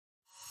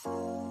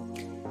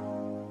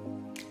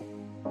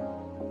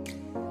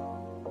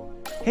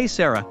Hey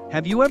Sarah,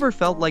 have you ever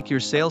felt like your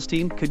sales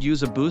team could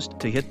use a boost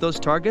to hit those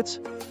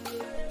targets?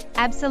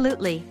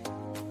 Absolutely.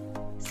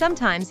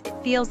 Sometimes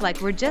it feels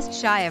like we're just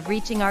shy of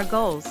reaching our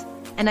goals,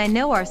 and I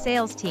know our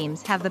sales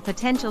teams have the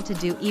potential to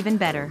do even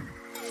better.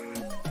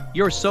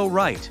 You're so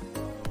right.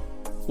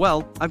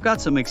 Well, I've got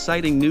some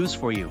exciting news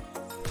for you.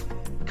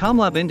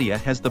 Commlab India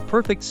has the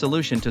perfect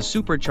solution to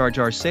supercharge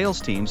our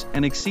sales teams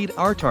and exceed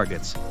our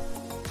targets.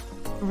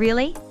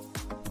 Really?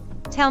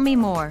 Tell me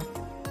more.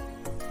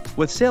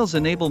 With sales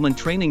enablement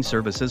training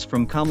services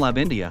from Commlab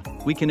India,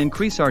 we can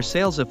increase our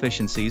sales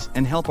efficiencies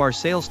and help our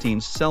sales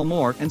teams sell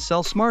more and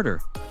sell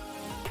smarter.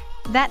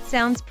 That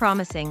sounds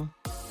promising.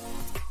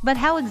 But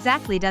how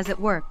exactly does it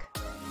work?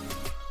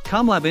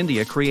 Commlab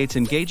India creates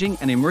engaging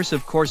and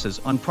immersive courses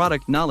on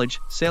product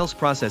knowledge, sales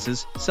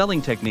processes,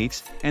 selling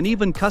techniques, and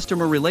even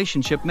customer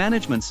relationship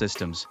management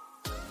systems.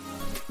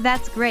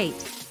 That's great.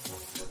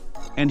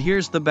 And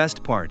here's the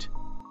best part.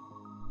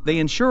 They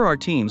ensure our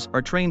teams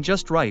are trained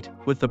just right,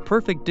 with the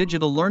perfect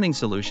digital learning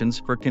solutions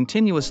for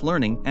continuous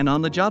learning and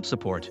on-the-job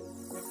support.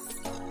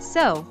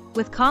 So,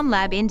 with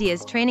Commlab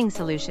India's training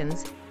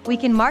solutions, we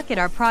can market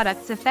our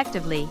products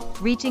effectively,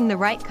 reaching the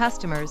right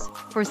customers,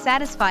 for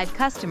satisfied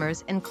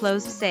customers and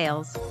closed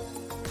sales.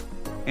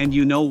 And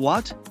you know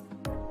what?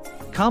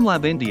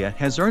 Commlab India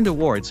has earned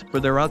awards for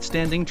their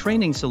outstanding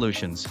training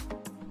solutions.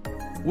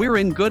 We're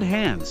in good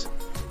hands.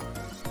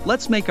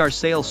 Let's make our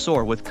sales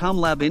soar with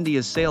Commlab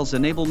India's sales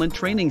enablement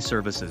training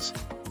services.